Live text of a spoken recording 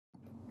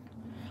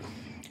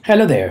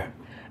Hello there.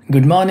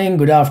 Good morning,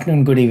 good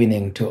afternoon, good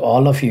evening to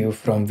all of you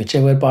from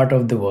whichever part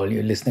of the world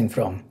you're listening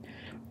from.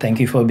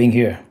 Thank you for being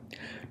here.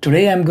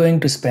 Today I'm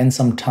going to spend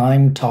some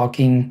time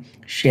talking,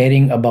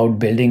 sharing about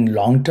building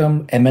long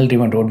term ML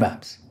driven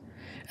roadmaps.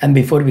 And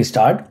before we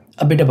start,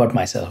 a bit about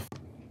myself.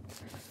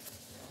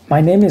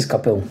 My name is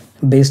Kapil,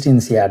 based in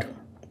Seattle.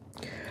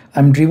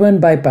 I'm driven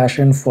by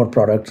passion for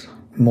products,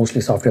 mostly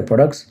software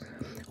products,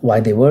 why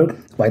they work,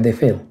 why they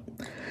fail.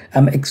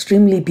 I'm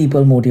extremely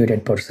people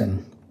motivated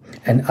person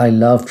and I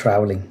love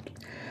traveling.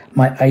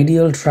 My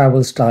ideal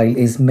travel style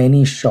is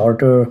many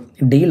shorter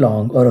day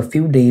long or a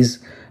few days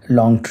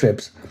long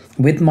trips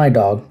with my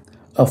dog,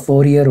 a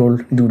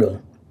 4-year-old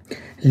doodle.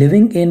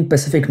 Living in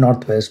Pacific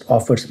Northwest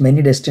offers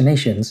many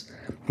destinations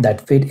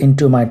that fit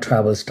into my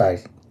travel style.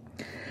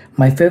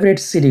 My favorite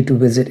city to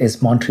visit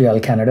is Montreal,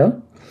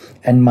 Canada,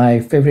 and my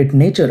favorite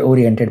nature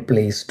oriented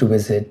place to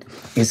visit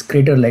is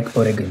Crater Lake,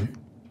 Oregon.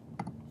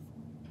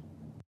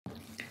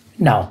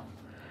 Now,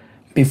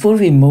 before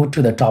we move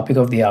to the topic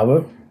of the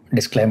hour,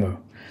 disclaimer.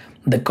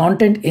 The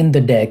content in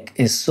the deck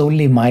is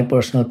solely my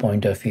personal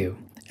point of view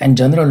and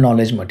general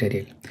knowledge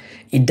material.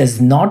 It does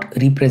not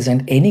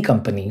represent any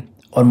company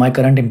or my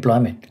current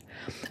employment.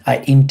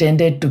 I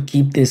intended to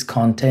keep this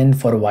content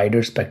for a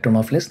wider spectrum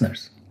of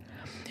listeners.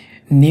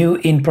 New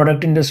in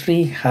product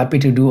industry, happy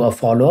to do a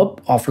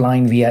follow-up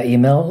offline via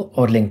email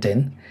or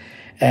LinkedIn.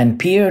 And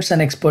peers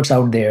and experts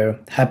out there,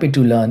 happy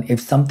to learn if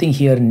something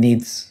here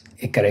needs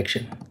a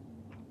correction.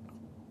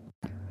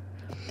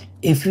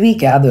 If we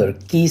gather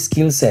key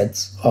skill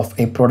sets of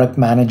a product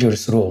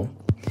manager's role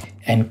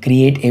and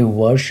create a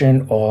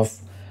version of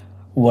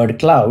word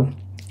cloud,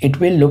 it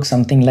will look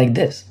something like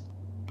this.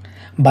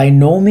 By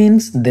no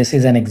means this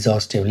is an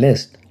exhaustive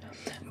list,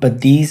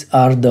 but these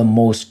are the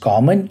most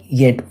common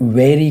yet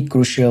very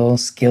crucial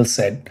skill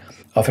set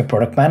of a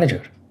product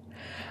manager.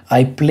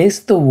 I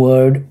placed the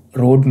word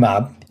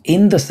roadmap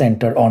in the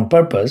center on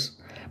purpose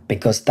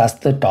because that's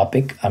the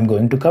topic I'm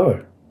going to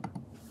cover.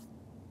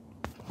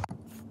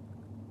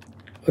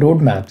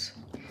 Roadmaps.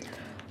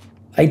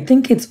 I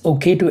think it's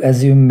okay to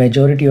assume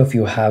majority of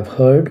you have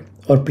heard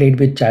or played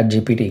with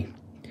ChatGPT.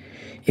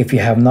 If you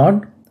have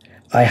not,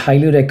 I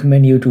highly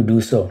recommend you to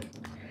do so.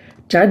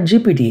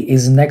 ChatGPT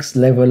is next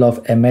level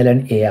of ML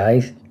and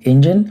AI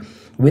engine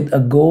with a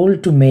goal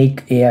to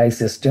make AI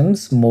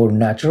systems more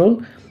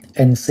natural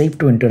and safe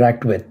to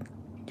interact with.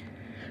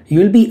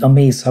 You'll be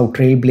amazed how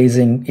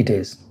trailblazing it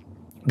is.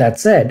 That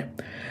said,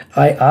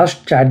 I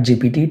asked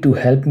ChatGPT to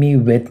help me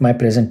with my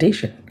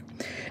presentation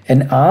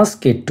and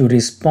ask it to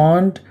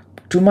respond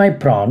to my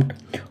prompt,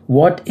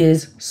 what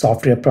is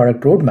software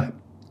product roadmap?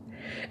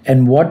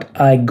 And what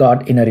I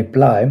got in a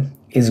reply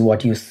is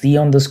what you see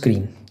on the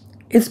screen.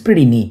 It's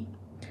pretty neat,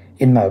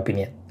 in my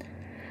opinion.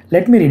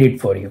 Let me read it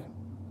for you.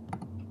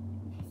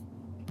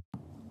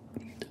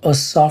 A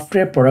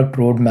software product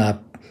roadmap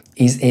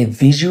is a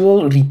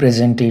visual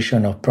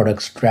representation of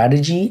product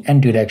strategy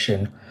and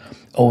direction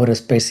over a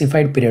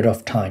specified period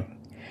of time.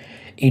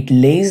 It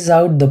lays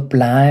out the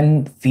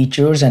plan,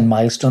 features, and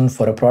milestones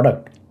for a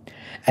product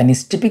and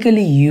is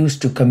typically used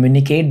to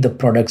communicate the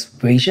product's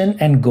vision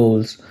and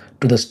goals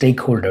to the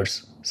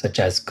stakeholders, such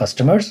as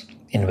customers,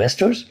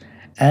 investors,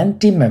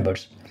 and team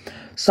members.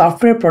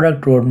 Software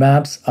product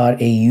roadmaps are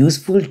a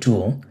useful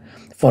tool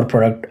for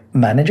product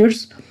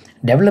managers,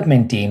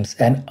 development teams,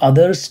 and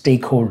other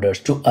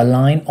stakeholders to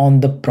align on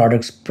the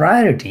product's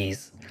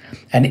priorities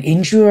and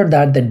ensure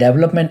that the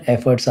development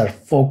efforts are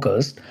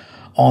focused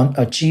on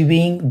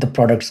achieving the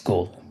product's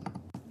goal.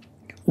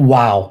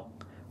 Wow,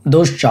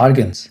 those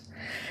jargons.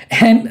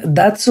 And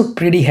that's a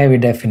pretty heavy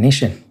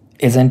definition,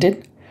 isn't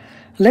it?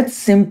 Let's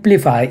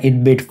simplify it a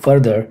bit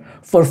further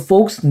for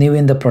folks new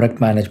in the product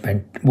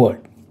management world.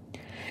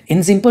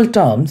 In simple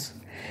terms,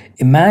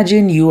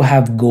 imagine you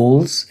have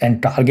goals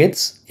and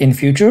targets in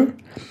future.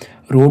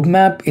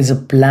 Roadmap is a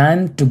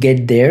plan to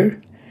get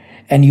there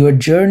and your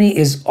journey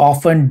is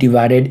often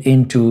divided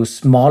into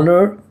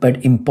smaller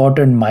but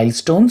important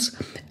milestones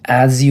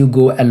as you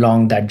go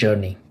along that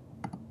journey.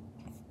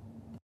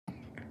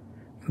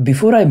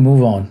 Before I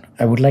move on,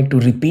 I would like to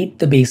repeat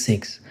the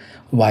basics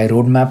why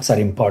roadmaps are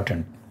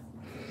important.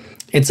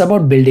 It's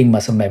about building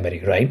muscle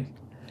memory, right?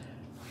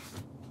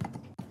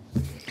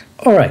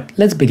 Alright,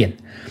 let's begin.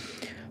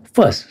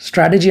 First,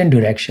 strategy and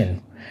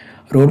direction.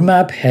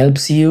 Roadmap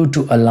helps you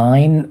to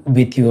align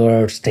with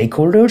your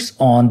stakeholders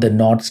on the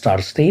North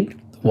Star state,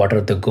 what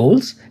are the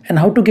goals, and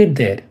how to get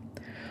there.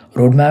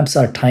 Roadmaps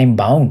are time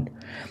bound.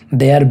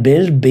 They are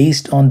built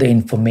based on the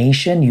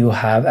information you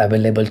have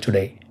available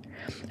today.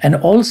 And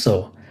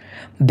also,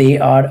 they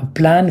are a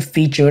plan,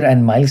 feature,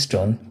 and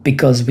milestone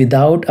because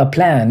without a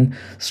plan,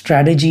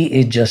 strategy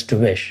is just a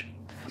wish.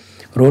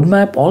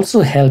 Roadmap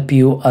also help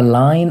you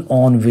align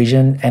on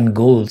vision and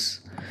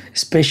goals,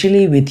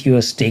 especially with your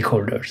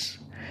stakeholders.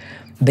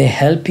 They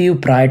help you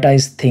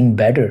prioritize things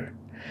better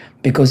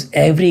because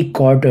every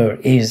quarter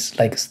is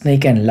like a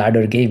snake and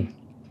ladder game.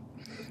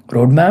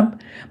 Roadmap,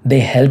 they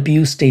help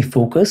you stay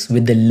focused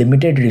with the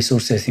limited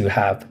resources you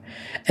have.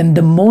 And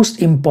the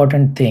most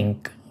important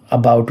thing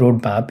about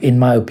roadmap, in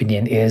my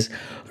opinion, is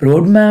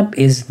roadmap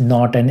is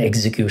not an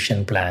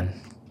execution plan.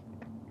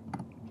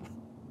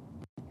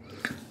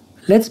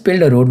 Let's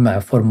build a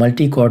roadmap for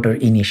multi-quarter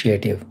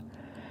initiative.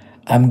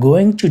 I'm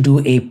going to do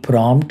a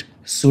prompt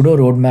pseudo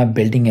roadmap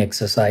building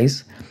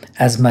exercise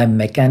as my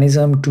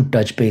mechanism to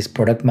touch base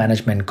product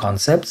management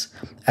concepts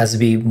as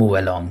we move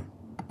along.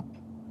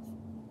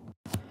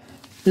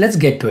 Let's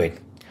get to it.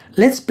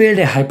 Let's build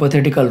a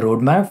hypothetical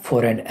roadmap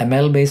for an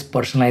ML-based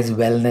personalized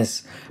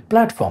wellness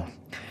platform.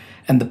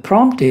 And the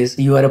prompt is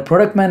you are a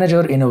product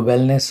manager in a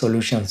wellness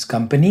solutions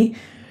company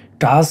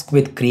tasked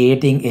with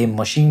creating a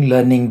machine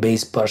learning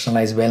based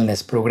personalized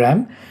wellness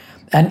program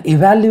and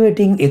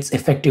evaluating its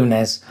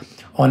effectiveness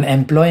on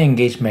employee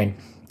engagement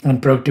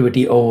and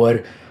productivity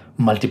over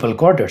multiple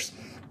quarters.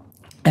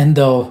 And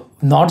the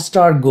North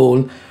Star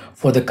goal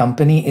for the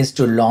company is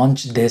to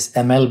launch this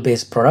ML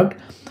based product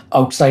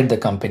outside the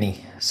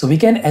company. So we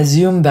can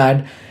assume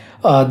that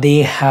they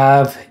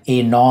have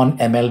a non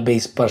ML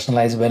based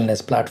personalized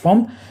wellness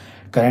platform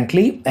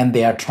currently, and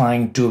they are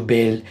trying to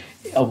build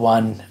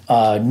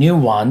a new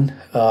one,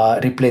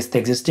 replace the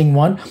existing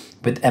one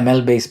with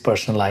ML based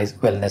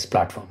personalized wellness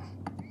platform.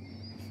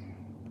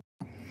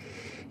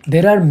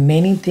 There are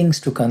many things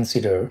to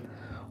consider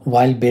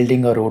while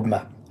building a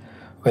roadmap,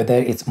 whether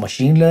it's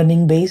machine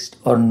learning based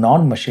or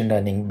non machine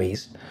learning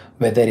based,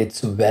 whether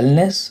it's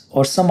wellness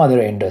or some other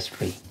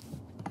industry.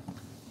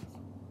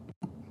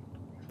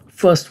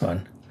 First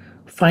one,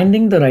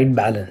 finding the right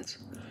balance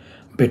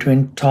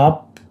between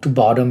top to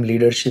bottom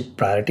leadership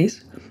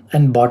priorities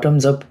and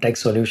bottoms up tech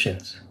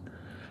solutions.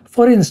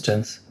 For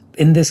instance,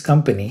 in this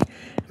company,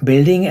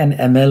 building an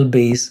ML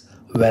based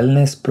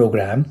wellness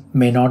program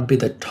may not be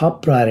the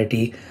top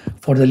priority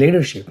for the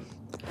leadership.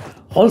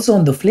 Also,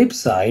 on the flip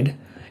side,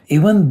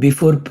 even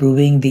before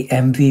proving the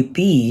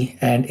MVP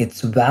and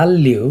its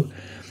value,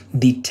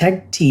 the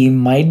tech team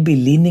might be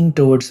leaning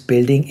towards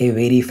building a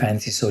very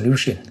fancy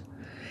solution.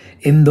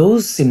 In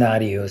those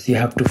scenarios, you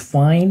have to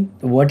find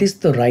what is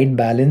the right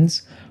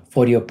balance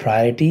for your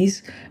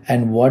priorities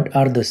and what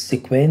are the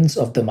sequence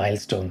of the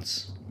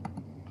milestones.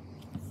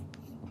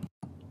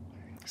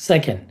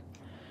 Second,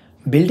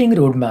 building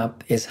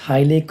roadmap is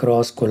highly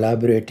cross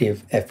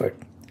collaborative effort.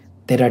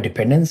 There are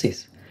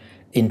dependencies,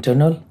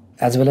 internal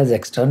as well as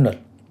external.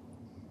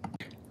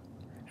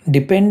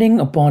 Depending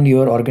upon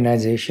your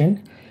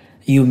organization,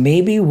 you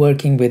may be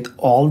working with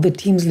all the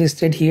teams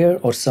listed here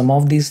or some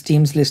of these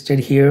teams listed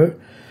here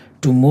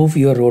to move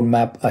your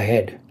roadmap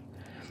ahead.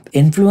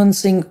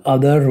 Influencing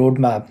other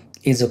roadmap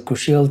is a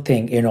crucial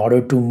thing in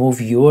order to move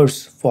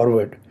yours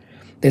forward.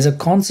 There's a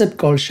concept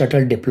called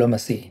shuttle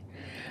diplomacy.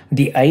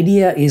 The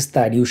idea is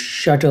that you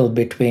shuttle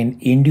between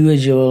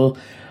individual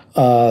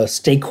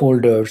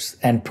stakeholders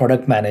and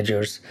product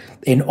managers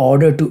in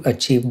order to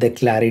achieve the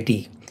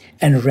clarity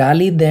and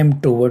rally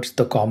them towards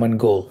the common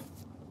goal.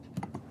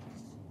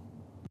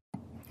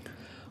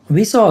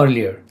 We saw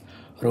earlier,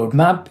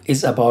 roadmap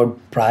is about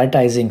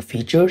prioritizing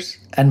features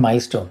and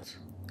milestones.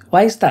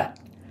 Why is that?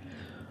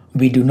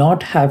 We do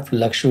not have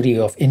luxury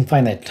of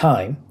infinite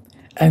time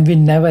and we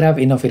never have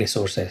enough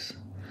resources.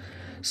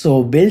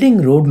 So building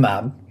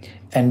roadmap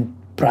and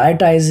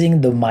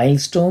prioritizing the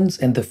milestones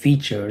and the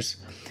features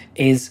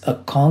is a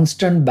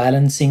constant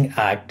balancing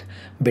act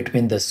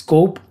between the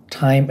scope,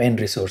 time and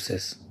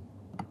resources.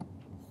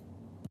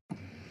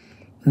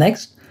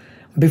 Next,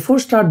 before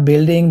start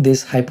building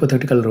this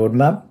hypothetical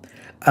roadmap,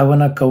 I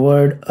want to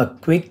cover a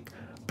quick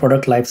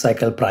product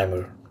lifecycle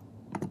primer.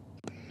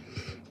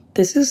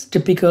 This is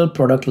typical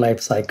product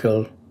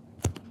lifecycle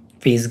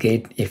phase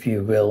gate, if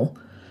you will,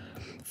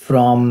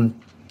 from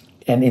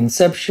an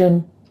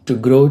inception to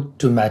growth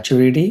to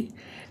maturity.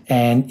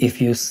 And if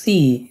you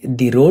see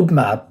the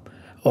roadmap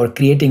or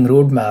creating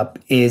roadmap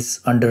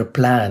is under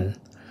plan,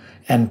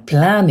 and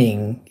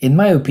planning, in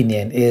my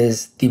opinion,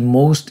 is the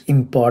most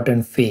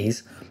important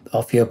phase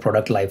of your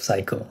product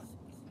lifecycle.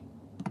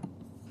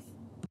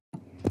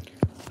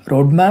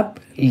 Roadmap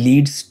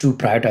leads to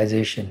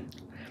prioritization.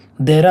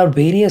 There are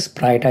various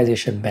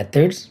prioritization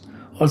methods,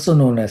 also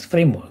known as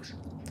frameworks.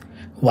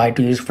 Why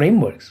to use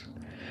frameworks?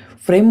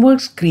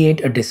 Frameworks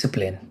create a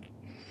discipline.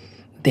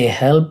 They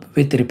help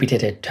with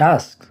repeated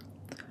tasks.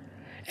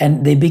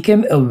 And they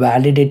become a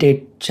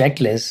validated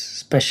checklist,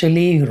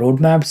 especially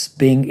roadmaps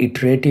being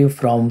iterative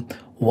from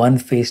one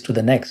phase to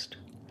the next.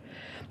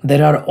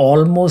 There are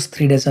almost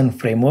 3 dozen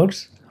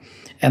frameworks,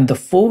 and the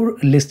 4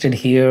 listed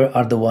here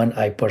are the one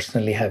I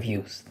personally have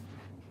used.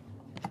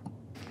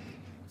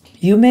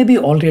 You maybe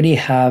already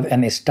have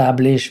an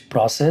established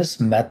process,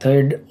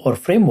 method, or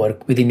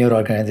framework within your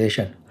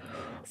organization.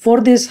 For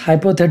this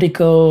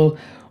hypothetical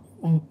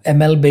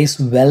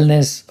ML-based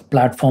wellness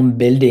platform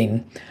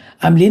building,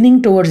 I'm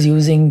leaning towards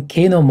using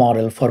Kano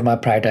model for my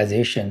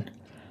prioritization.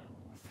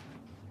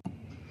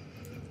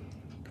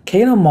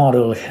 Kano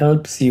model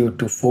helps you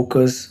to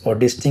focus or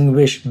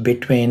distinguish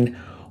between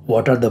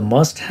what are the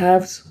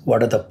must-haves,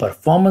 what are the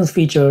performance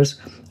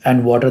features,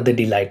 and what are the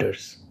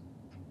delighters.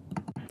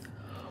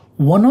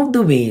 One of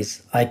the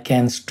ways I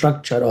can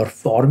structure or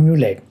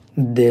formulate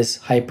this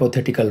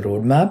hypothetical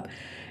roadmap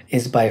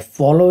is by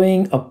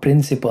following a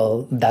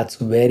principle that's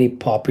very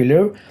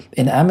popular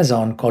in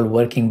Amazon called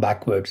working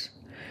backwards.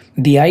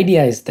 The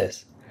idea is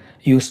this: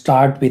 you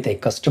start with a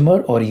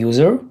customer or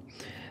user,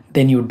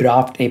 then you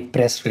draft a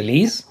press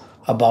release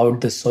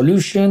about the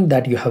solution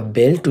that you have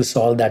built to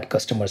solve that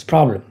customer's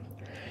problem.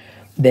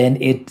 Then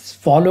it's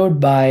followed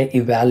by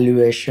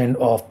evaluation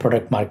of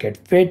product market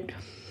fit,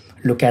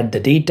 look at the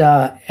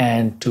data,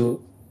 and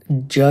to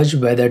judge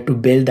whether to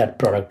build that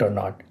product or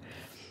not,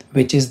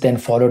 which is then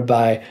followed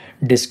by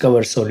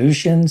discover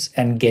solutions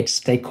and get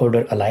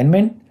stakeholder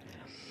alignment.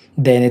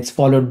 Then it's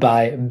followed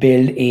by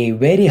build a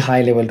very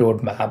high level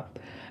roadmap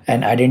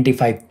and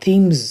identify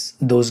themes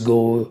those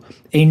go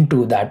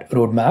into that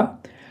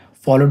roadmap,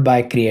 followed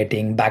by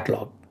creating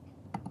backlog.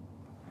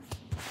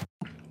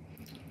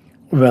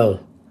 Well,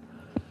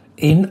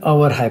 in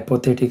our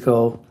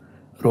hypothetical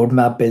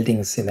roadmap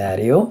building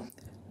scenario,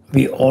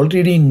 we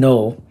already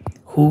know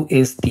who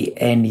is the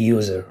end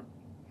user.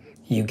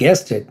 You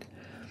guessed it,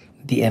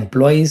 the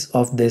employees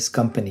of this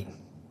company.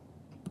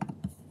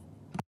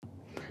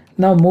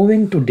 Now,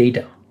 moving to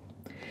data.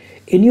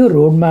 In your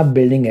roadmap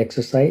building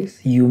exercise,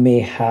 you may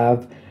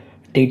have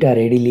data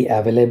readily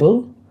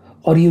available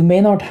or you may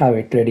not have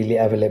it readily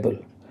available.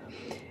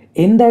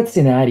 In that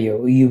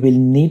scenario, you will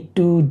need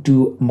to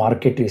do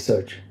market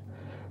research.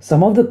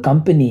 Some of the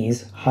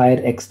companies hire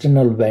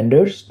external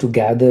vendors to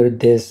gather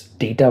this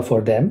data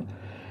for them,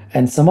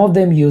 and some of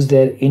them use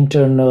their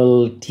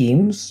internal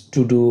teams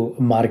to do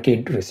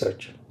market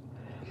research.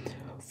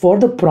 For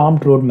the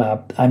prompt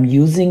roadmap, I'm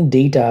using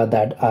data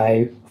that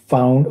I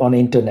found on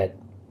internet.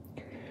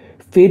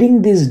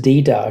 Feeding this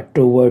data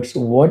towards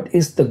what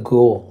is the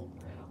goal,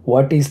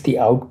 what is the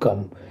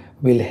outcome,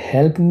 will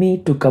help me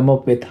to come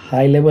up with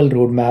high-level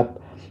roadmap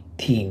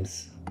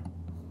themes.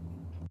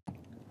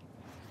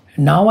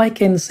 Now I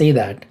can say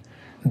that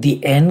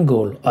the end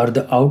goal or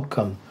the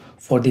outcome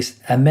for this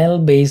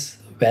ML-based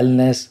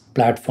wellness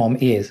platform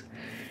is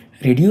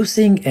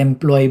reducing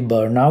employee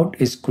burnout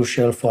is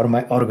crucial for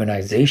my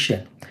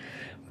organization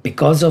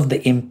because of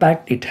the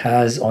impact it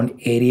has on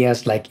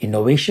areas like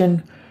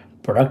innovation,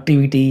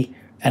 productivity,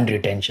 and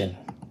retention.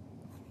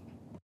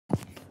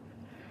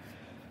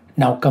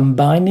 Now,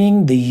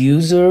 combining the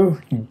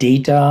user,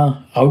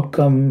 data,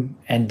 outcome,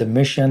 and the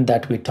mission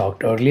that we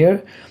talked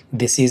earlier,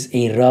 this is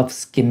a rough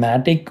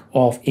schematic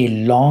of a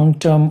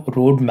long-term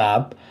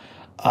roadmap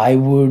I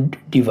would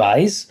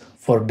devise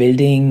for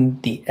building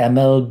the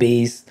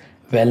ML-based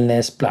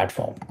wellness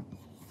platform.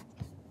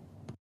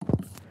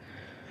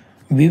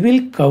 We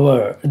will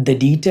cover the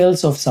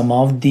details of some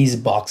of these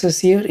boxes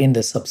here in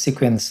the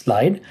subsequent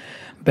slide,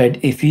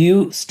 but if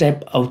you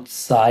step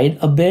outside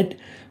a bit,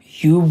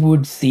 you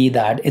would see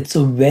that it's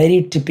a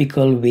very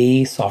typical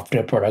way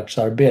software products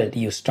are built.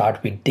 You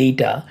start with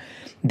data,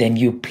 then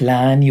you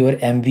plan your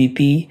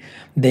MVP,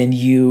 then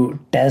you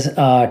test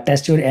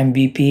your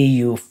MVP,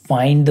 you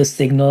find the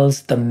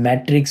signals, the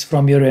metrics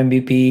from your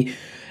MVP,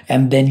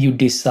 and then you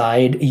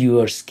decide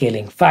your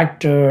scaling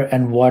factor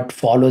and what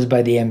follows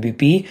by the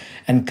MVP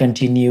and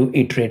continue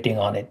iterating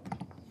on it.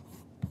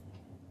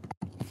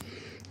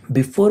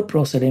 Before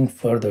proceeding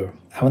further,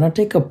 I want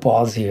to take a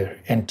pause here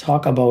and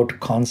talk about a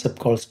concept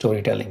called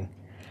storytelling.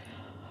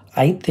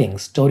 I think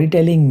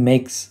storytelling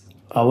makes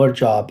our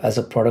job as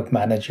a product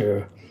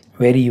manager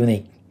very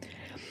unique.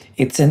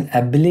 It's an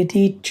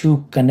ability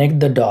to connect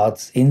the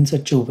dots in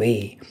such a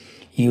way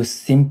you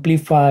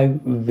simplify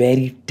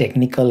very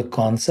technical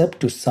concept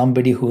to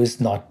somebody who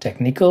is not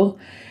technical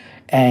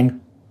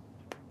and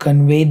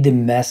convey the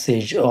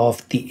message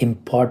of the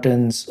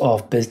importance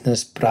of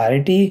business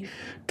priority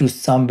to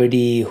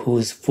somebody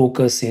whose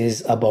focus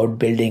is about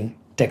building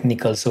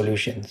technical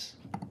solutions.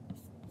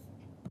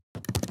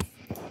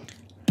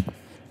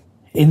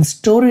 In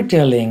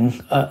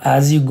storytelling,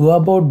 as you go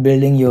about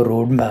building your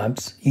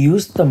roadmaps,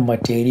 use the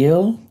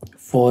material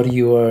for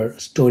your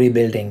story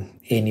building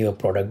in your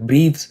product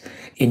briefs,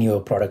 in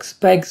your product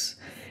specs,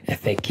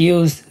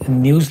 FAQs,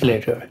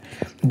 newsletter.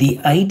 The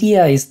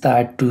idea is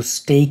that to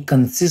stay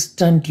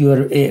consistent,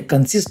 you're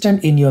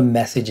consistent in your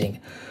messaging.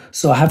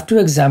 So I have two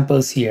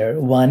examples here.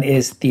 One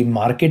is the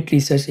market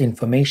research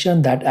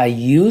information that I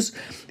use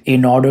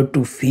in order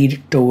to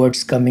feed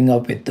towards coming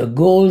up with the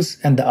goals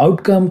and the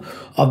outcome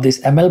of this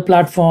ML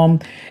platform.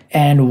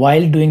 And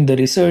while doing the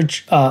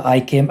research, I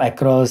came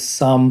across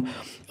some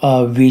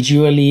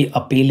visually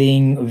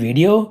appealing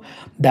video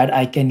that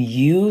I can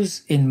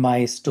use in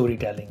my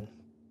storytelling.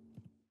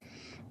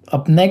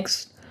 Up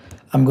next,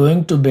 I'm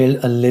going to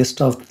build a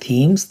list of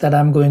themes that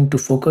I'm going to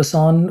focus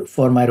on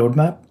for my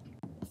roadmap.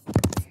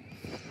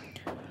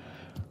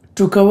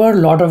 To cover a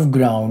lot of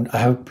ground, I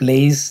have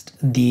placed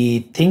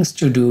the things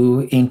to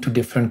do into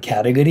different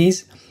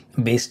categories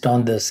based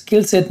on the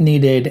skill set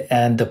needed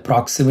and the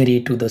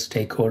proximity to the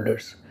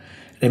stakeholders.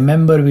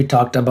 Remember, we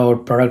talked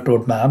about product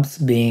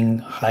roadmaps being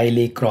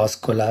highly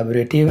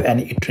cross-collaborative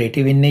and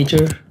iterative in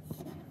nature.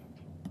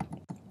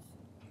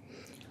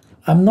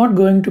 I'm not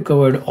going to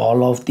cover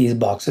all of these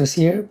boxes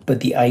here,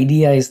 but the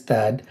idea is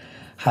that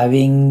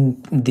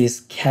having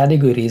these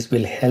categories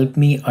will help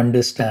me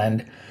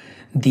understand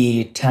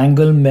the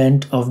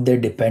tanglement of the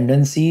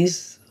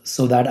dependencies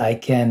so that I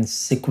can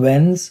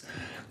sequence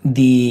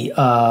the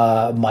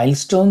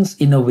milestones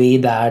in a way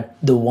that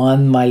the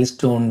one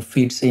milestone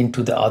fits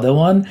into the other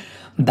one.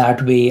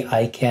 That way,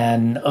 I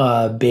can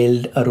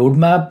build a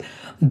roadmap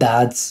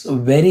that's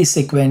very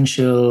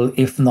sequential,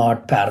 if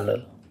not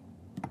parallel.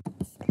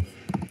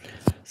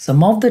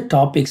 Some of the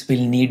topics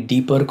will need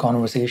deeper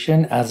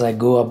conversation as I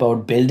go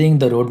about building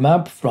the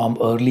roadmap from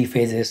early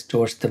phases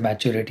towards the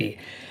maturity.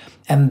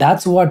 And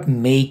that's what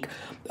make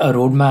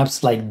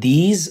roadmaps like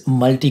these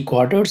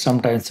multi-quarter,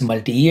 sometimes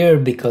multi-year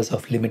because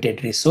of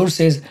limited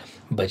resources,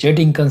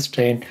 budgeting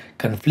constraint,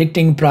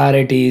 conflicting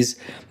priorities.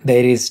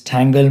 There is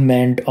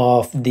tanglement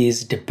of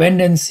these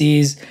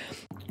dependencies.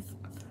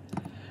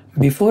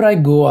 Before I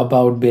go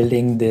about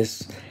building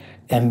this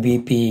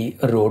MVP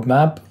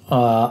roadmap,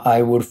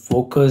 I would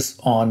focus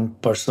on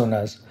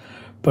personas.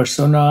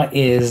 Persona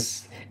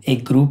is a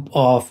group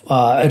of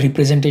a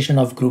representation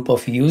of group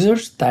of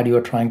users that you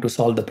are trying to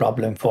solve the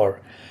problem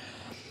for.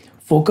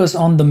 Focus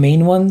on the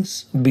main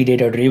ones, be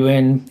data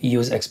driven,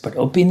 use expert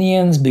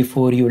opinions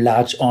before you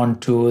latch on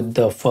to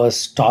the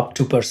first top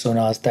two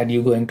personas that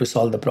you're going to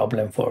solve the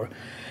problem for.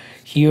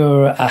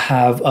 Here I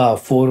have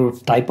four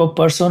type of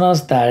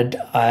personas that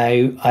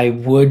I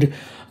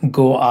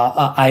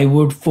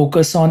would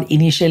focus on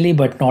initially,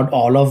 but not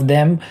all of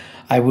them.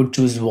 I would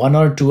choose one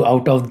or two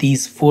out of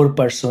these four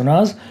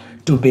personas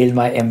to build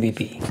my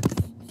MVP.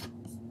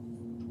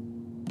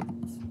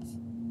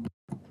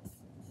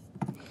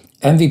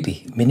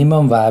 MVP,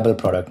 minimum viable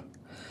product.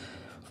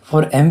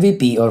 For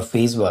MVP or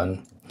phase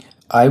one,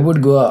 I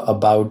would go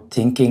about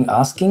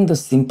asking the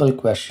simple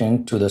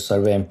question to the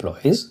survey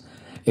employees: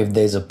 if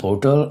there's a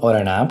portal or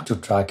an app to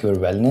track your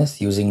wellness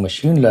using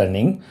machine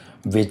learning,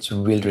 which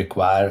will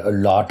require a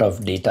lot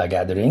of data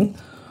gathering,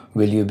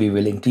 will you be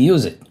willing to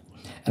use it?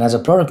 And as a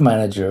product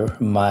manager,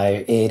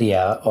 my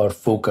area or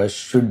focus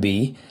should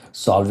be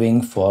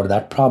solving for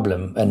that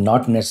problem and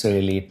not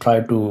necessarily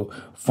try to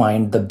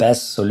find the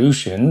best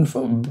solution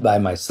by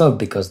myself,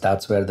 because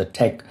that's where the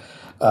tech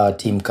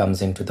team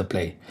comes into the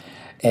play.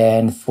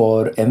 And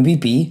for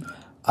MVP,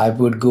 I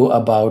would go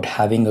about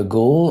having a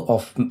goal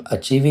of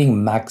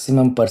achieving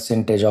maximum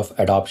percentage of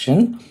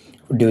adoption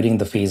during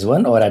the phase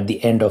one or at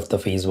the end of the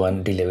phase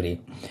one delivery.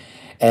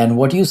 And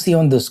what you see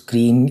on the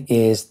screen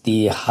is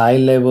the high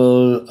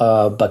level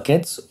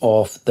buckets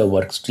of the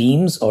work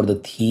streams or the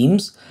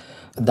themes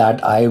that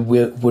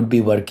would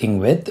be working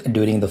with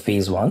during the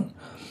phase one.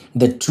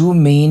 The two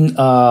main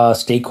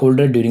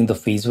stakeholders during the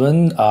phase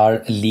one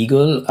are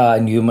legal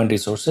and human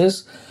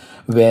resources,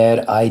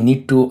 where I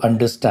need to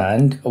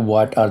understand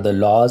what are the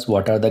laws,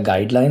 what are the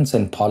guidelines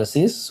and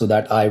policies, so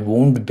that I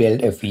won't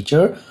build a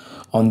feature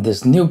on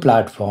this new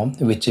platform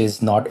which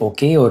is not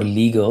okay or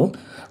legal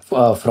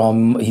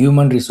from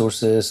human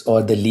resources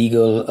or the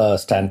legal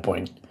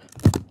standpoint.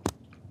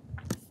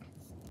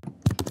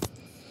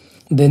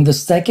 Then the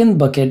second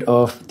bucket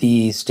of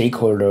the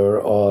stakeholder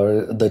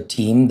or the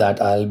team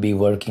that I'll be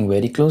working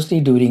very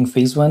closely during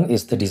phase one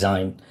is the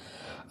design.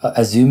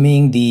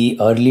 Assuming the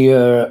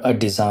earlier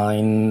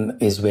design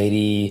is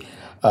very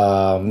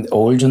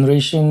old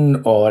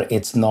generation, or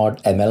it's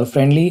not ML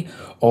friendly,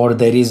 or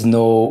there is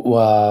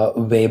no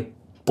web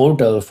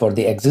portal for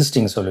the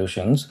existing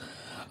solutions,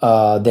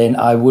 then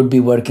I would be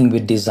working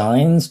with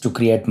designs to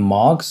create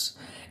mocks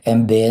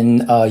and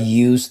then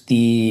use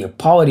the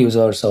power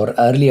users or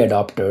early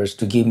adopters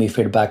to give me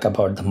feedback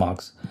about the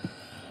mocks.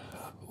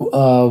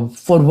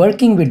 For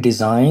working with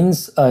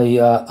designs,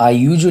 I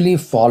usually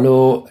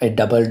follow a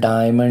double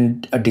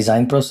diamond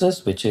design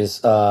process, which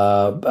is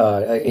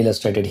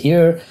illustrated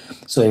here.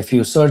 So if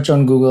you search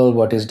on Google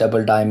what is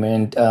double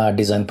diamond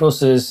design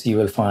process, you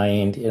will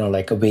find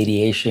like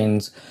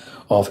variations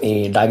of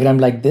a diagram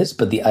like this.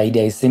 But the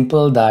idea is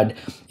simple, that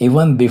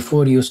even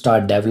before you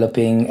start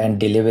developing and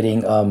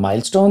delivering a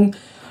milestone,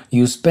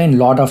 you spend a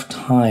lot of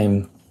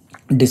time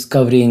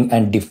discovering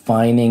and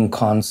defining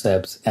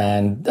concepts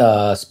and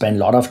spend a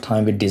lot of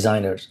time with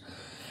designers.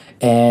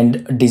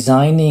 And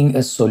designing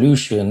a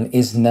solution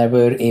is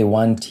never a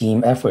one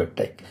team effort.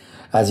 Like,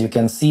 as you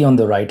can see on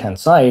the right hand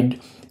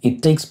side,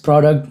 it takes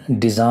product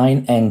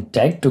design and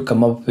tech to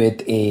come up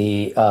with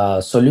a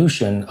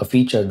solution, a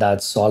feature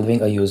that's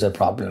solving a user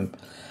problem.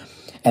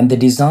 And the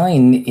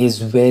design is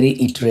very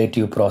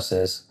iterative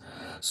process.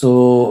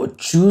 So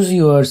choose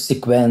your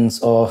sequence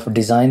of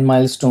design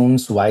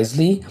milestones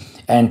wisely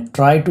and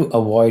try to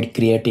avoid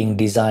creating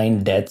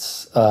design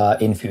deaths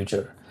in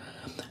future.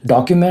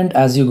 Document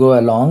as you go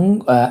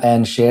along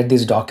and share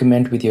this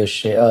document with your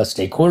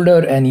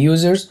stakeholder and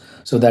users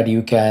so that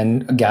you can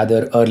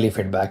gather early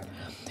feedback.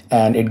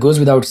 And it goes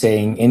without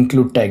saying,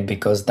 include tech,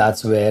 because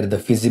that's where the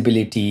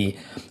feasibility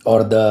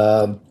or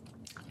the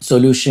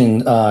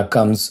solution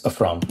comes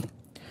from.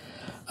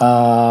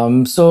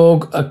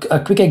 So a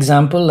quick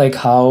example, like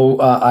how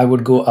I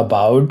would go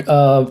about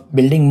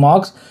building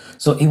mocks.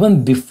 So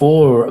even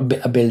before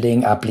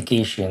building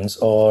applications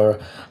or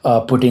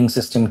putting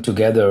system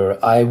together,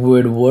 I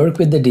would work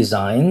with the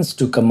designs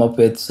to come up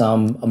with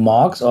some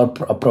mocks or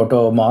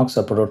proto mocks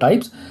or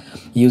prototypes.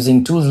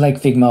 using tools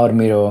like Figma or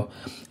Miro,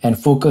 and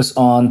focus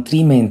on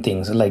three main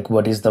things, like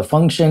what is the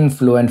function,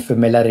 flow, and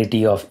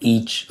familiarity of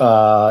each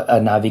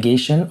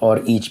navigation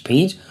or each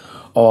page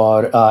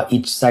or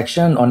each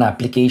section on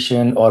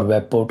application or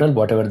web portal,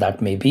 whatever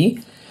that may be.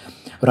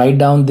 Write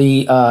down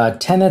the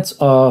tenets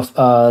of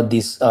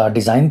these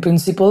design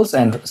principles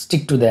and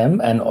stick to them,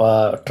 and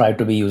try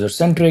to be user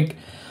centric.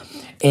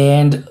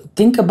 And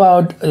think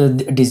about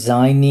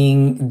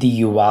designing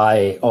the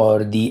UI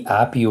or the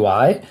app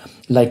UI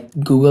like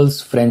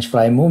Google's French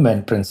fry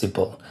movement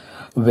principle,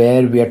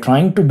 where we are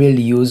trying to build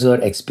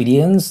user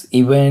experience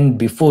even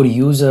before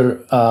user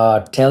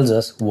tells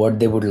us what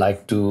they would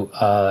like to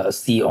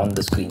see on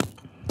the screen.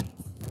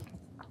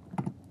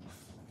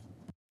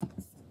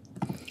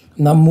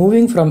 Now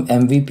moving from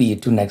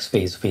MVP to next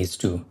phase, phase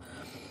two.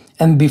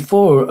 And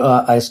before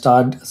I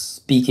start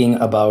speaking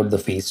about the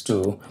phase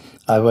two,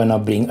 I want to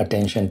bring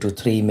attention to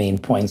three main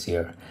points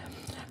here.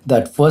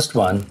 That first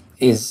one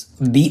is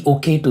be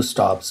okay to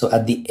stop. So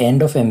at the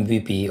end of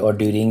MVP or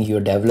during your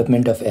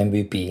development of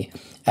MVP,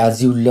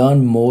 as you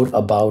learn more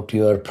about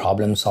your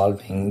problem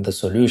solving, the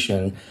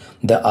solution,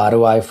 the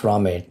ROI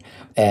from it,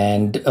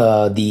 and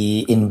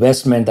the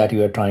investment that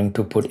you are trying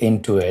to put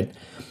into it,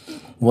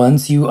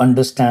 once you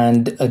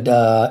understand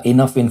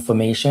enough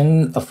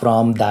information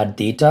from that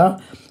data,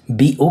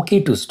 be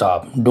okay to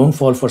stop. Don't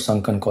fall for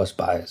sunken cost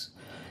bias.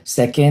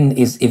 Second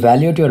is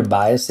evaluate your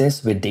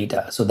biases with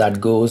data. So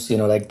that goes,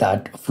 like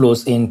that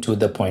flows into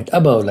the point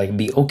above, like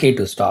be okay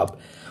to stop.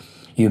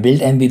 You build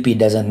MVP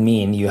doesn't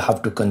mean you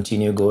have to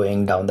continue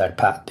going down that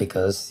path,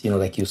 because,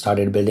 like you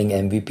started building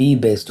MVP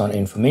based on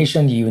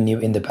information you knew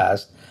in the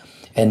past.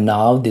 And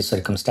now the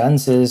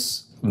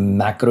circumstances,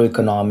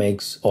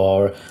 macroeconomics,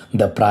 or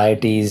the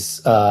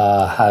priorities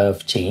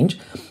have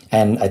changed.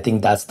 And I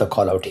think that's the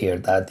call out here,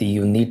 that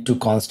you need to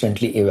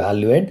constantly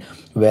evaluate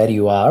where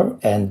you are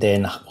and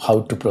then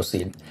how to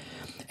proceed.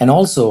 And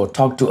also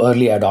talk to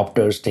early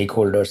adopters,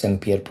 stakeholders,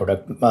 and peer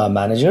product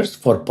managers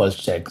for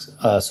pulse checks,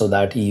 so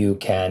that you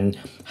can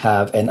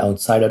have an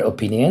outsider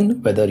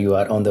opinion whether you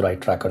are on the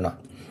right track or not.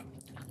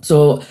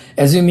 So,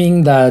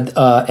 assuming that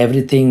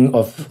everything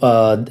of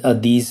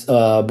these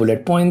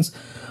bullet points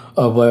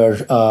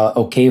were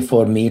okay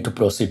for me to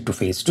proceed to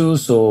phase two,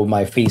 so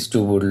my phase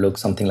two would look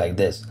something like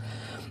this.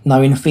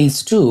 Now, in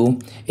phase two,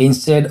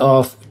 instead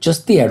of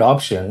just the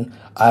adoption,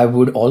 I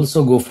would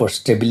also go for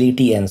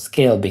stability and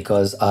scale,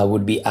 because I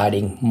would be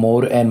adding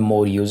more and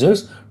more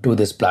users to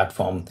this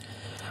platform.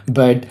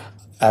 But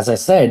as I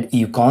said,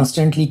 you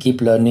constantly keep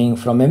learning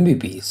from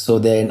MVP. So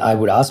then I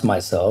would ask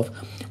myself,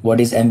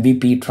 what is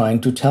MVP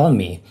trying to tell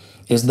me?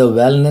 Is the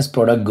wellness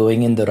product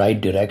going in the right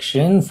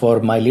direction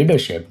for my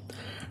leadership?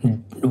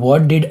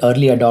 What did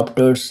early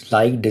adopters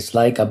like,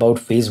 dislike about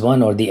phase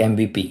one or the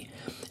MVP?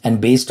 And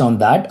based on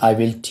that, I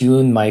will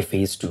tune my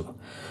phase two.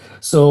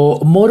 So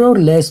more or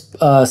less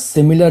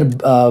similar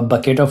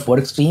bucket of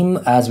work stream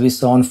as we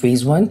saw in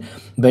phase one.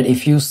 But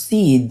if you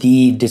see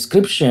the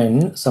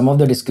description, some of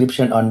the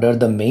description under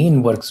the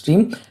main work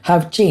stream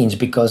have changed,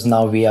 because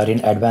now we are in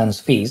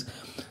advanced phase.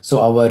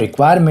 So our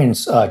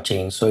requirements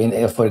change.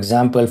 So for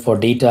example, for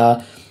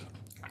data,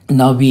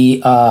 now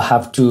we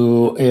have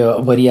to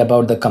worry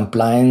about the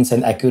compliance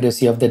and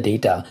accuracy of the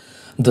data,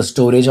 the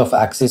storage of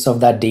access of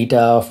that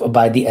data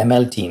by the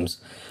ML teams.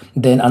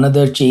 Then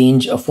another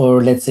change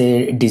for, let's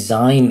say,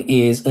 design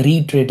is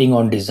reiterating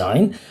on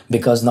design,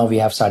 because now we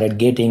have started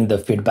getting the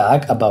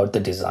feedback about the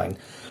design.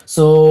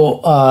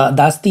 So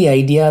that's the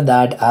idea,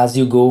 that as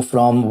you go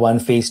from one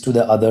phase to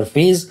the other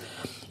phase,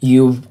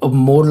 you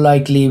more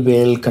likely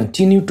will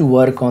continue to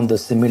work on the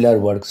similar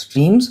work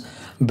streams,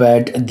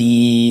 but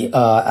the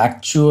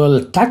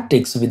actual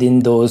tactics within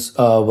those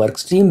work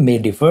stream may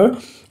differ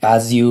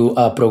as you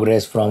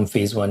progress from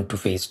phase one to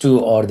phase two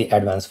or the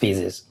advanced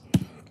phases.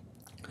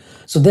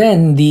 So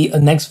then the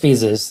next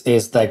phases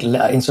is like,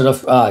 instead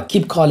of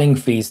keep calling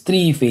phase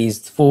three,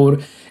 phase four,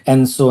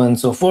 and so on and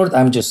so forth,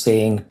 I'm just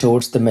saying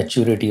towards the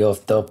maturity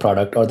of the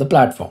product or the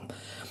platform.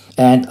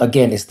 And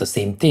again, it's the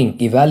same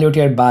thing. Evaluate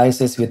your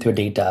biases with your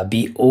data.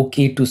 Be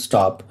okay to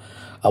stop.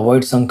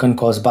 Avoid sunken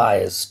cost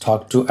bias.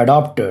 Talk to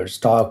adopters,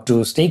 talk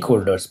to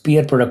stakeholders,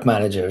 peer product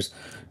managers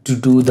to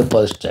do the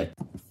pulse check.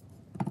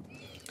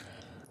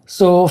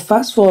 So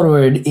fast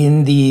forward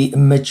in the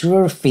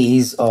mature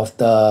phase of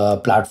the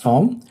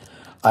platform,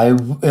 I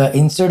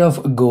instead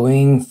of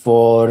going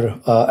for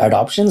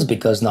adoptions,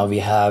 because now we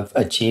have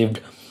achieved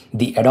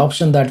the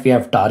adoption that we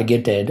have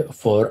targeted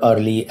for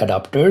early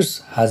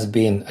adopters has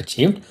been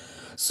achieved.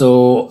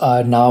 So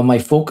now my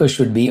focus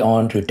should be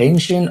on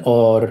retention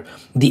or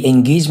the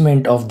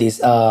engagement of these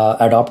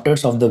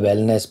adopters of the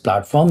wellness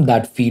platform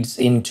that feeds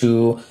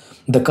into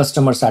the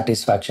customer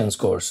satisfaction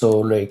score. So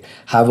like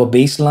have a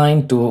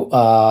baseline to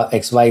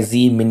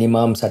XYZ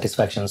minimum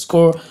satisfaction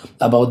score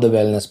about the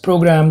wellness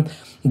program.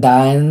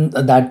 Then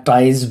that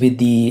ties with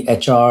the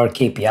HR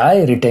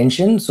KPI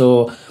retention.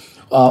 So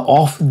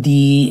of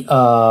the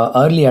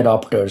early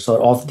adopters or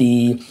of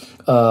the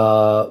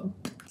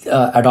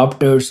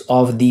adopters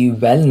of the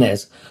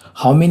wellness,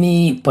 how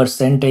many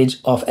percentage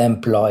of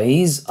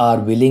employees are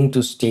willing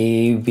to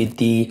stay with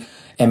the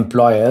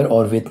employer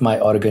or with my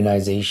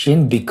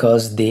organization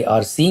because they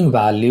are seeing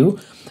value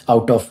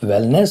out of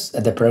wellness,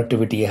 the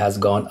productivity has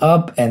gone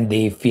up and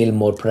they feel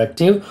more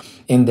productive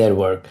in their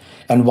work.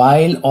 And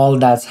while all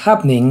that's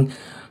happening,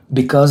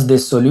 because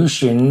this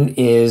solution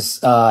is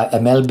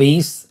ML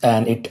based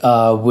and it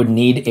would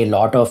need a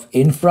lot of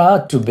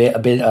infra to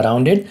build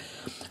around it,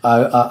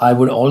 I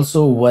would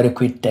also work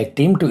with tech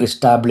team to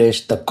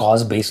establish the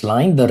cost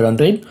baseline, the run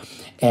rate,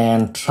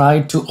 and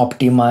try to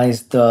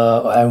optimize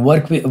the and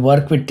work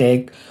with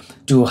tech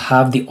to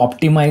have the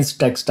optimized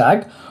tech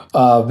stack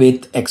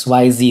with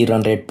XYZ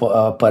run rate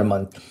per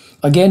month.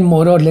 Again,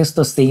 more or less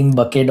the same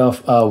bucket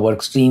of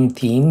work stream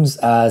themes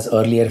as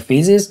earlier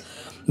phases,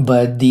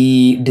 but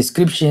the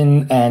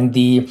description and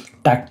the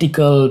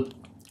tactical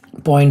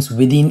points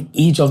within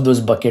each of those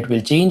bucket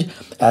will change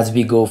as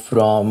we go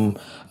from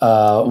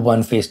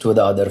one phase to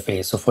the other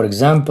phase. So for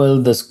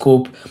example, the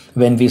scope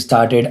when we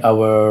started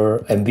our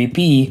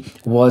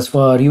MVP was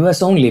for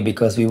US only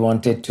because we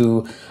wanted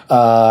to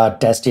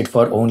test it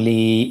for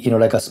only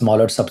like a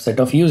smaller subset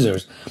of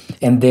users.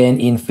 And then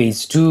in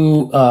phase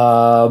two,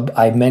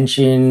 I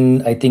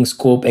mentioned, I think,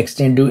 scope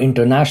extend to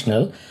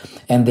international,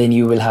 and then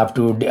you will have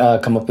to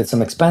come up with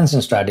some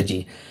expansion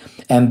strategy.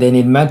 And then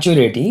in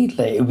maturity,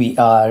 like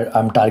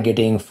I'm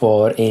targeting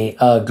for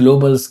a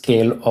global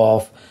scale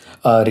of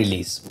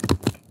release.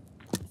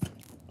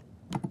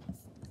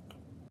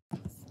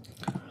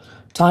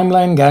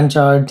 Timeline Gantt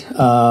chart.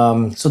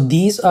 So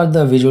these are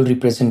the visual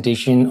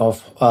representation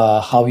of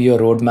how your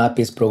roadmap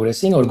is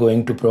progressing or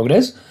going to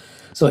progress.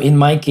 So in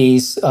my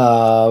case,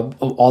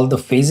 all the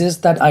phases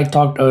that I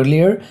talked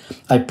earlier,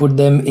 I put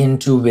them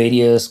into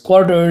various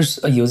quarters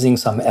using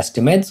some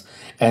estimates.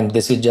 And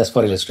this is just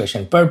for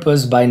illustration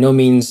purpose. By no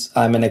means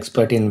I'm an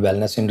expert in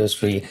wellness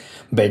industry,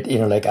 but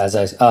like as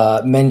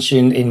I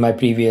mentioned in my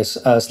previous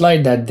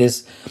slide, that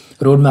this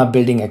roadmap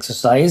building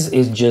exercise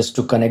is just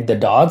to connect the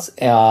dots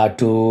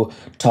to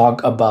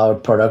talk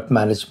about product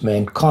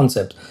management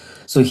concepts.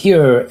 So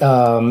here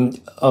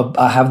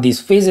I have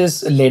these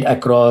phases laid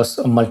across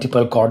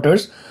multiple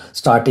quarters,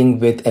 starting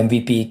with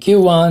MVP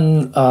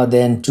Q1,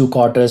 then 2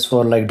 quarters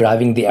for like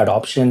driving the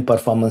adoption,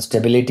 performance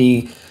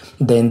stability,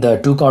 then the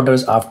 2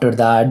 quarters after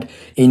that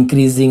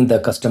increasing the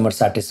customer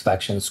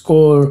satisfaction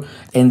score,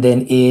 and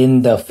then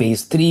in the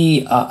phase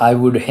three I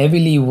would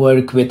heavily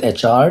work with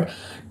HR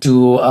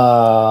to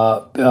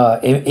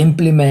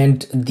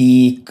implement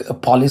the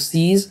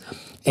policies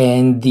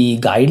and the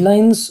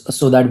guidelines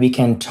so that we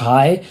can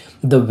tie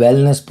the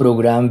wellness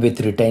program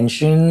with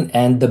retention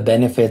and the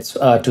benefits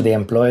to the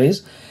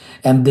employees.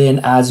 And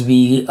then as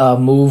we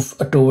move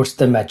towards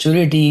the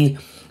maturity,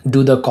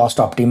 do the cost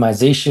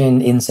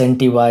optimization,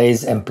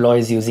 incentivize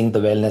employees using the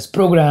wellness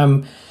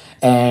program,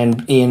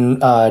 and in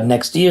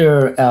next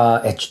year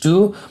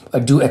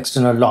H2 do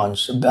external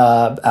launch,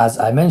 as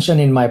I mentioned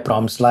in my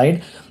prompt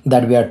slide,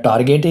 that we are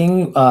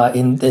targeting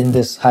in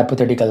this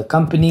hypothetical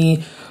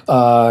company,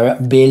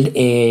 build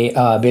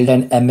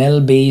an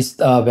ML based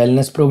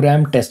wellness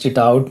program, test it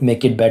out,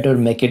 make it better,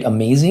 make it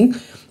amazing,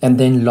 and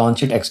then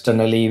launch it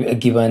externally,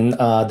 given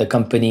the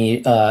company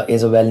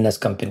is a wellness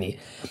company.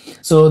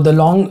 So the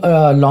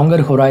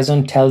longer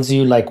horizon tells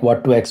you like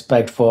what to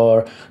expect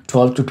for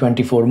 12 to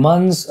 24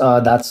 months.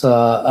 That's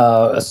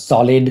a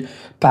solid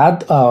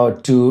path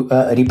to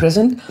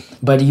represent.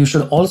 But you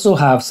should also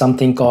have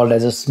something called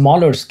as a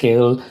smaller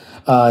scale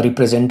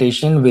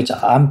representation, which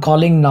I'm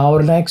calling now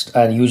or next.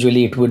 And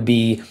usually it would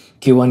be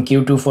Q1,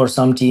 Q2 for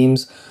some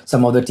teams.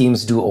 Some other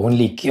teams do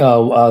only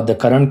the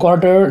current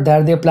quarter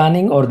that they're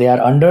planning or they are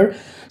under.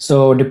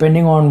 So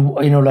depending on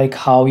like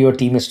how your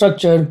team is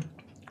structured,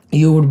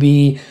 you would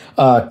be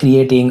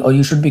creating, or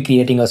you should be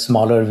creating, a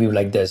smaller view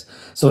like this.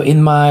 So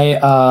in my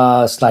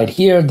slide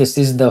here, this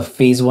is the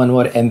phase one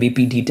or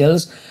MVP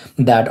details,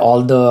 that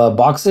all the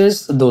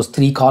boxes, those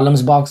 3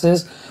 columns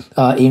boxes,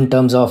 in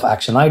terms of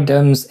action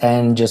items,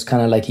 and just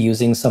kind of like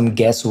using some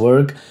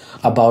guesswork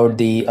about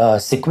the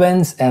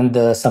sequence, and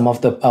some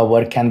of the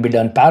work can be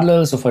done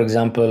parallel. So for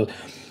example,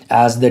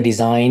 as the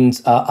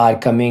designs are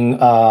coming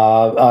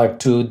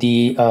to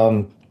the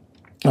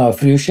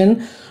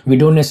fruition, we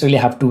don't necessarily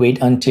have to wait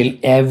until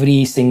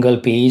every single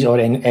page or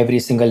in every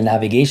single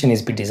navigation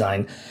is be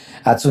designed.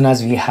 As soon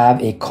as we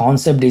have a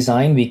concept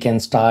design, we can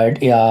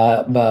start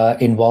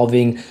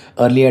involving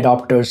early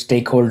adopters,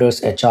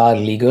 stakeholders, HR,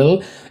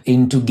 legal,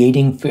 into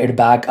getting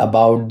feedback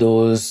about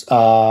those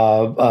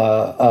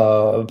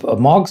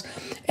mocks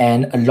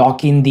and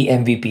lock in the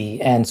MVP.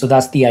 And so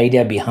that's the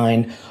idea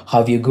behind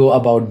how you go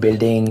about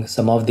building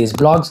some of these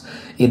blocks,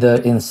 either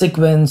in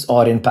sequence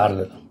or in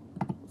parallel.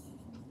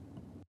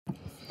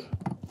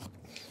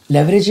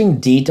 Leveraging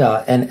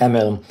data and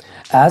ML.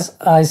 As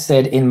I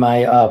said in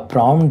my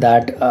prompt,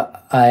 that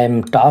I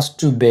am tasked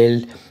to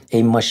build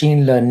a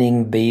machine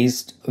learning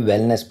based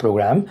wellness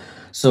program.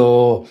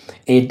 So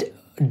it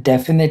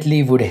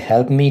definitely would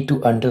help me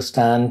to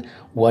understand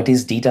what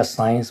is data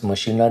science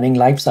machine learning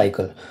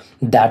lifecycle.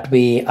 That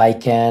way I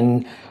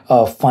can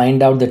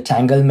find out the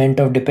tanglement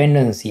of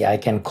dependency. I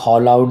can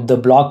call out the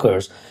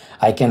blockers.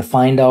 I can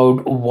find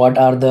out what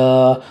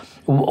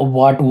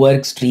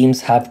work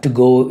streams have to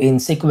go in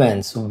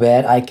sequence,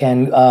 where I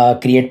can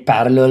create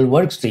parallel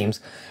work streams,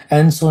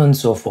 and so on and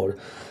so forth.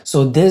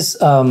 So this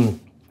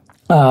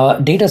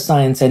data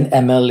science and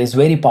ML is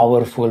very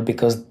powerful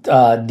because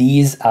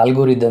these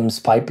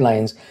algorithms,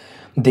 pipelines,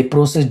 they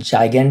process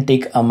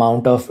gigantic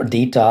amount of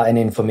data and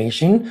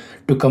information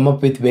to come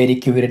up with very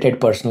curated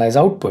personalized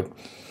output.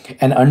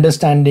 And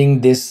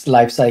understanding this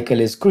life cycle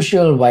is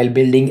crucial while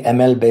building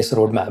ML based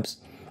roadmaps.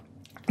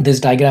 This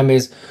diagram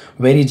is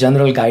very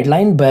general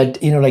guideline,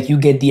 but like you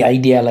get the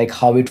idea, like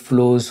how it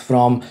flows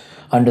from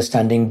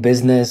understanding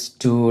business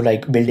to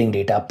like building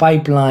data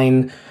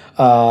pipeline,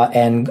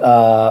 and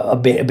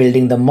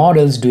building the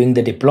models, doing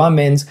the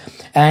deployments.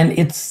 And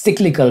it's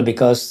cyclical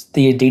because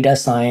the data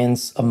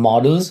science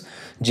models,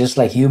 just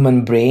like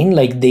human brain,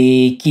 like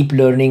they keep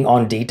learning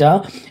on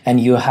data, and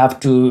you have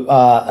to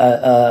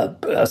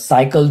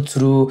cycle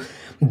through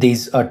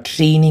this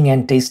training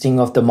and testing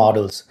of the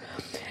models.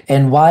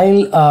 And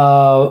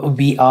while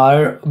we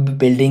are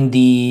building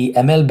the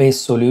ML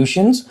based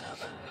solutions,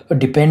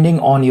 depending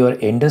on your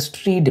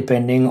industry,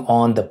 depending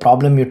on the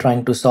problem you're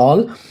trying to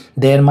solve,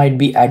 there might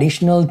be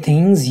additional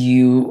things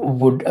you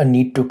would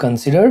need to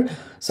consider,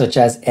 such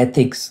as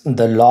ethics,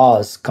 the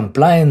laws,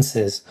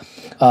 compliances.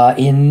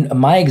 In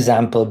my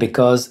example,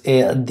 because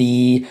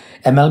the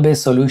ML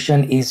based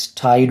solution is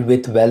tied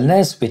with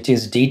wellness, which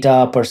is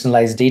data,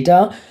 personalized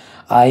data,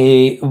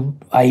 I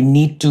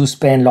need to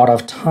spend a lot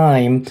of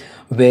time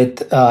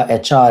with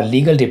HR,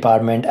 legal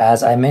department,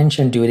 as I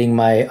mentioned during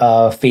my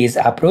phase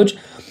approach,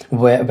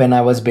 when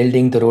I was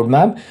building the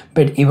roadmap.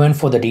 But even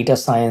for the data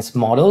science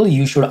model,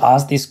 you should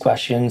ask these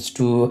questions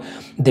to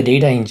the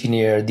data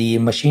engineer, the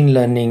machine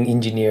learning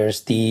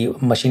engineers, the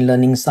machine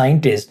learning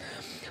scientists,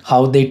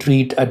 how they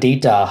treat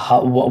data,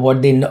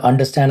 what they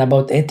understand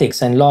about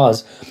ethics and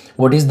laws,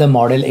 what is the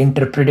model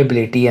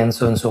interpretability, and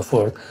so on and so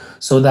forth,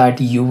 so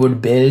that you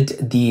would build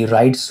the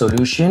right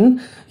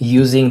solution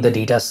using the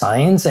data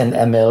science and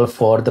ML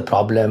for the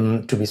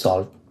problem to be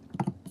solved.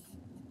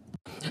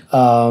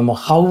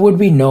 How would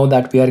we know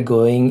that we are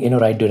going in a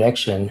right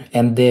direction?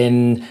 And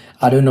then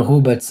I don't know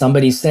who, but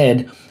somebody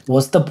said,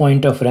 what's the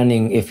point of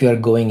running if you're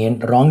going in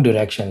wrong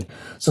direction?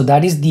 So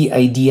that is the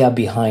idea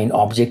behind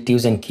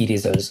objectives and key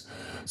results.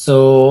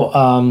 So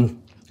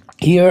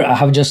here I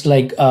have just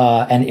like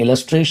an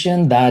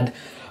illustration that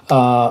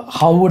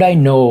how would I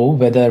know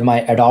whether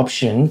my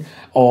adoption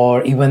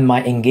or even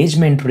my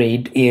engagement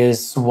rate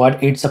is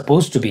what it's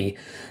supposed to be?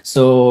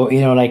 So,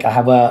 like I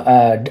have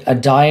a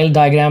dial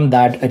diagram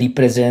that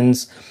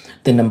represents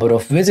the number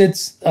of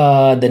visits,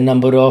 the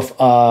number of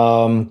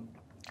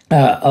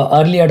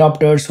early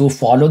adopters who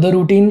follow the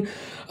routine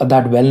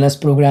that wellness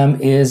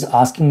program is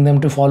asking them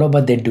to follow,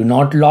 but they do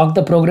not log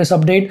the progress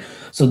update.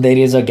 So there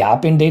is a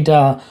gap in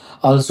data.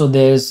 Also,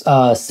 there's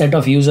a set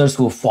of users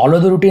who follow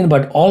the routine,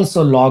 but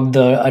also log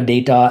the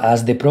data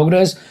as they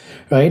progress,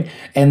 right?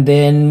 And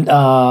then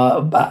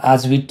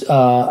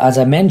as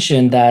I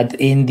mentioned, that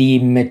in the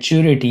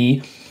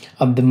maturity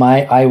of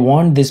I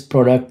want this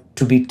product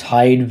to be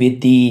tied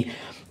with the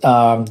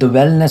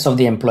wellness of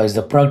the employees,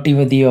 the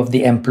productivity of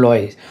the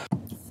employees.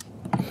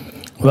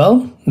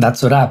 Well,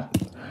 that's a wrap.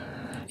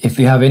 If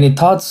you have any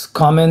thoughts,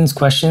 comments,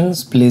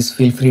 questions, please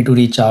feel free to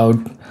reach out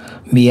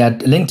me at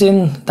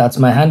LinkedIn. That's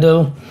my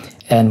handle.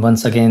 And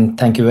once again,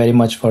 thank you very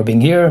much for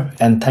being here,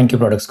 and thank you,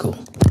 Product School.